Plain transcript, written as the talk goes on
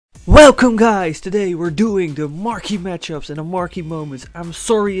Welcome guys, today we're doing the marquee matchups and the marquee moments. I'm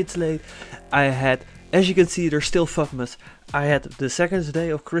sorry it's late. As you can see, there's still Futmas. I had the second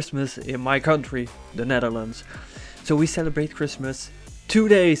day of Christmas in my country, the Netherlands. So we celebrate Christmas 2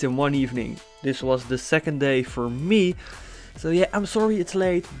 days in one evening. This was the second day for me. So yeah, I'm sorry it's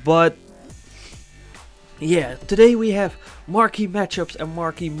late, but yeah, today we have marquee matchups and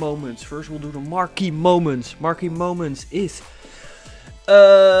marquee moments. First we'll do the marquee moments. Marquee moments is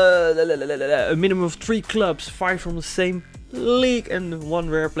a minimum of 3 clubs, 5 from the same league and 1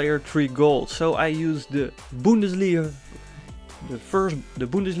 rare player, 3 gold. So I used the Bundesliga, the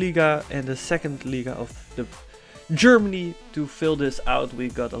Bundesliga and the second Liga of the Germany to fill this out. We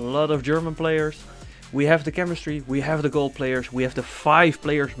got a lot of German players. We have the chemistry, we have the gold players, we have the 5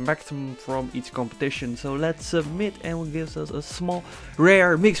 players maximum from each competition. So let's submit and it gives us a small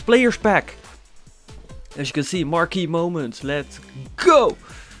rare mixed players pack. As you can see, marquee moments, let's go!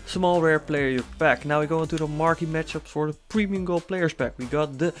 Small rare player pack. Now we go into the marquee matchups for the premium gold players pack. We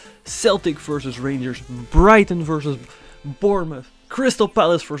got the Celtic versus Rangers, Brighton versus Bournemouth, Crystal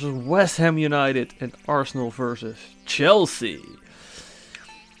Palace versus West Ham United and Arsenal versus Chelsea.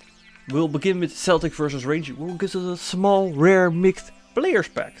 We'll begin with Celtic versus Rangers, which gives us a small rare mixed players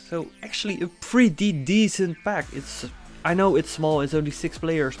pack. So actually a pretty decent pack. I know it's small, it's only 6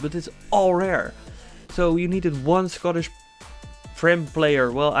 players, but it's all rare. So you needed 1 Scottish Prem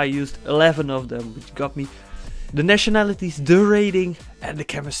player. Well, I used 11 of them, which got me the nationalities, the rating and the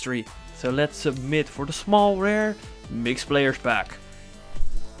chemistry. So let's submit for the small rare mixed players pack.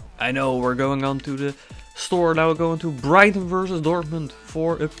 I know we're going on to the store. Now we're going to Brighton versus Dortmund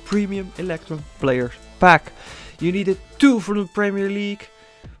for a premium Electrum players pack. You needed 2 from the Premier League,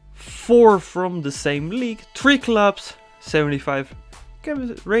 4 from the same league, 3 clubs, 75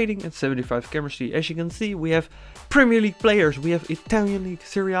 rating and 75 chemistry. As you can see, we have Premier League players, we have Italian League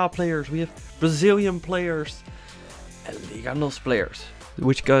Serie A players, we have Brazilian players and Liga NOS players,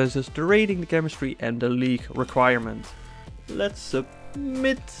 which gives us the rating, the chemistry and the league requirement. Let's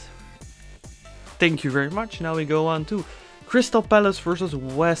submit. Thank you very much. Now we go on to Crystal Palace versus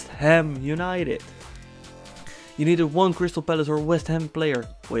West Ham United. You needed 1 Crystal Palace or West Ham player.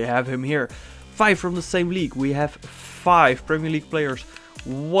 We have him here. 5 from the same league. We have 5 Premier League players,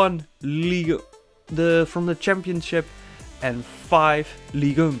 1 league from the Championship and 5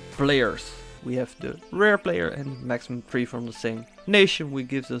 Ligue 1 players. We have the rare player and maximum 3 from the same nation, which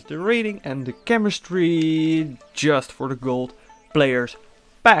gives us the rating and the chemistry just for the gold players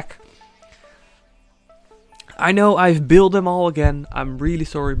pack. I know I've built them all again. I'm really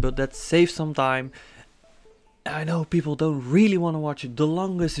sorry, but that saves some time. I know people don't really want to watch the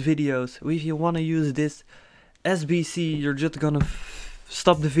longest videos. If you want to use this SBC, you're just gonna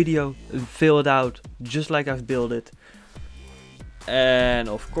stop the video and fill it out just like I've built it. And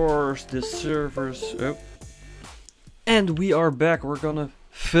of course the servers. Oh. And we are back. We're gonna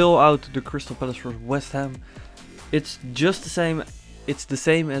fill out the Crystal Palace for West Ham. It's just the same. It's the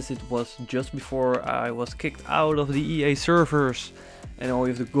same as it was just before I was kicked out of the EA servers. And now we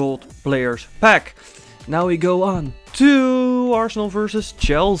have the gold players pack. Now we go on to Arsenal versus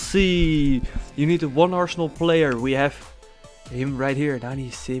Chelsea. You needed 1 Arsenal player. We have him right here,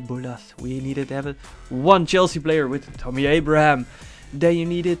 Dani Cebollas. We needed to have 1 Chelsea player with Tommy Abraham. Then you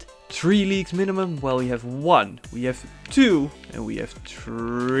needed 3 leagues minimum. Well, we have 1, we have 2, and we have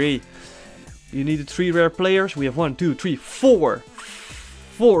 3. You needed 3 rare players. We have 1, 2, 3, 4.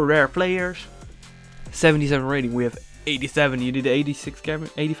 4 rare players. 77 rating. We have 87. You need 85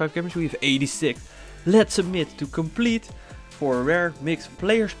 chemistry. We have 86. Let's submit to complete for a rare mixed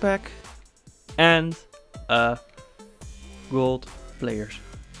players pack and a gold players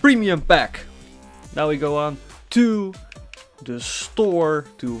premium pack. Now we go on to the store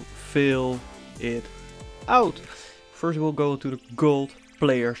to fill it out. First we'll go to the gold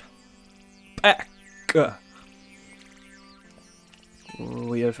players pack.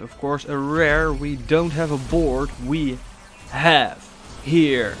 We have of course a rare. We don't have a board. We have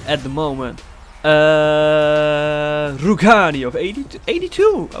here at the moment Rugani of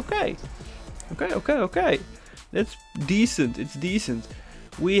 82. Okay. That's decent. It's decent.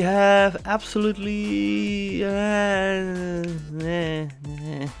 We have absolutely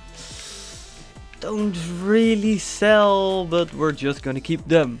don't really sell, but we're just gonna keep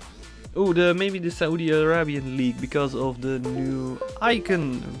them. Oh, maybe the Saudi Arabian league because of the new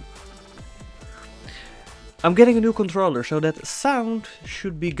icon. I'm getting a new controller, so that sound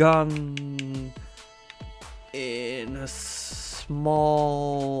should be gone in a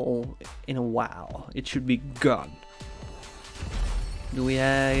while. It should be gone. Do we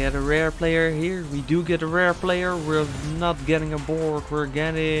get a rare player here? We do get a rare player. We're not getting a board. We're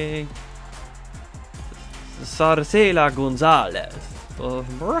getting Sarcela Gonzalez of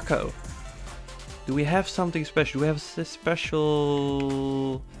Morocco. Do we have something special? Do we have a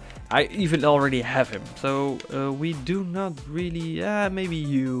special... I even already have him. So we do not really... maybe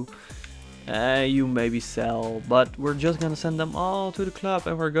you. You maybe sell. But we're just gonna send them all to the club.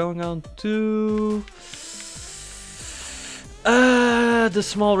 And we're going on to... the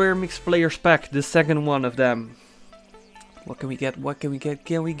small rare mixed players pack. The second one of them. What can we get? What can we get?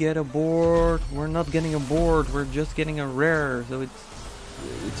 Can we get a board? We're not getting a board. We're just getting a rare. So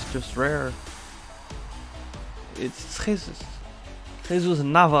it's just rare. It's Jesus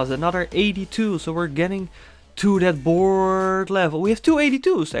Navas, another 82. So we're getting to that board level. We have two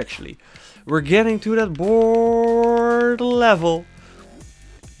 82s actually. We're getting to that board level.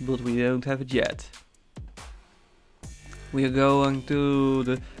 But we don't have it yet. We are going to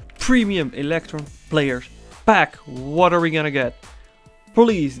the premium Electron players pack. What are we gonna get?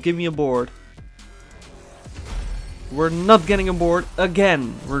 Please give me a board. We're not getting a board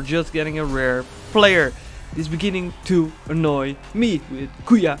again. We're just getting a rare player. It's beginning to annoy me with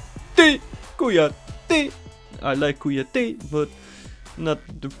Kuya T. Kuya T. I like Kuya T, but not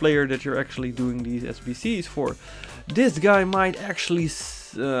the player that you're actually doing these SBCs for. This guy might actually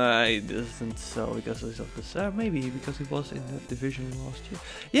it doesn't sell because of this. Maybe because he was in that division last year.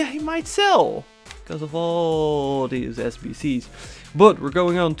 Yeah, he might sell because of all these SBCs. But we're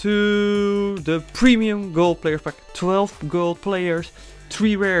going on to the premium gold players pack. 12 gold players,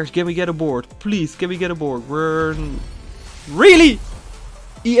 3 rares. Can we get a board? Please, can we get a board? We're really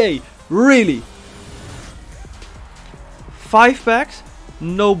EA, really 5 packs,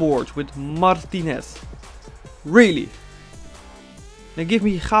 no boards with Martinez. Really? Now give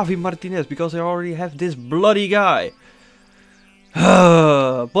me Javi Martinez because I already have this bloody guy.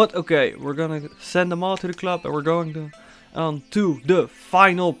 But okay, we're gonna send them all to the club and we're going on to the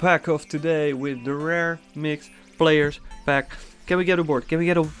final pack of today with the rare mixed players pack. Can we get a board? Can we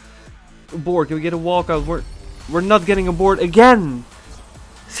get a board? Can we get a walkout? We're not getting a board again.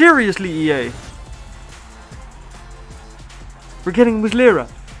 Seriously, EA. We're getting Muslera.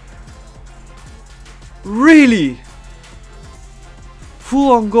 Really?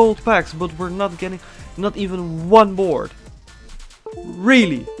 Full on gold packs, but we're not getting not even one board.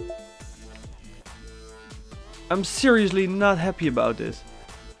 Really? I'm seriously not happy about this.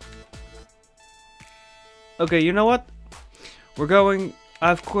 Okay, you know what? We're going... I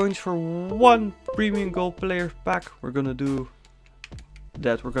have coins for 1 premium gold player pack. We're gonna do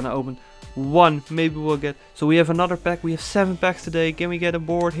that. We're gonna open 1. Maybe we'll get... So we have another pack. We have 7 packs today. Can we get a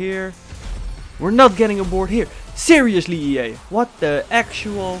board here? We're not getting a board here. Seriously, EA. What the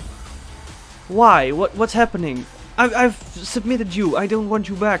actual... Why? What's happening? I've submitted you. I don't want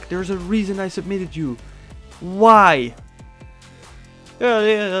you back. There's a reason I submitted you. Why?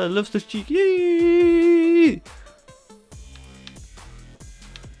 Yeah, loves this cheek. Yay!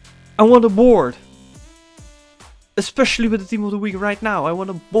 I want a board. Especially with the team of the week right now. I want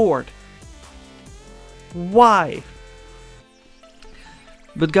a board. Why?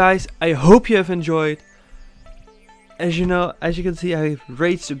 But guys, I hope you have enjoyed. As you know, as you can see, I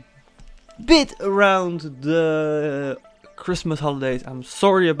raged a bit around the Christmas holidays. I'm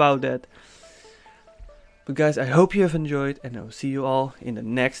sorry about that. But guys, I hope you have enjoyed and I'll see you all in the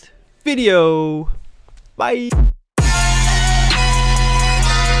next video. Bye!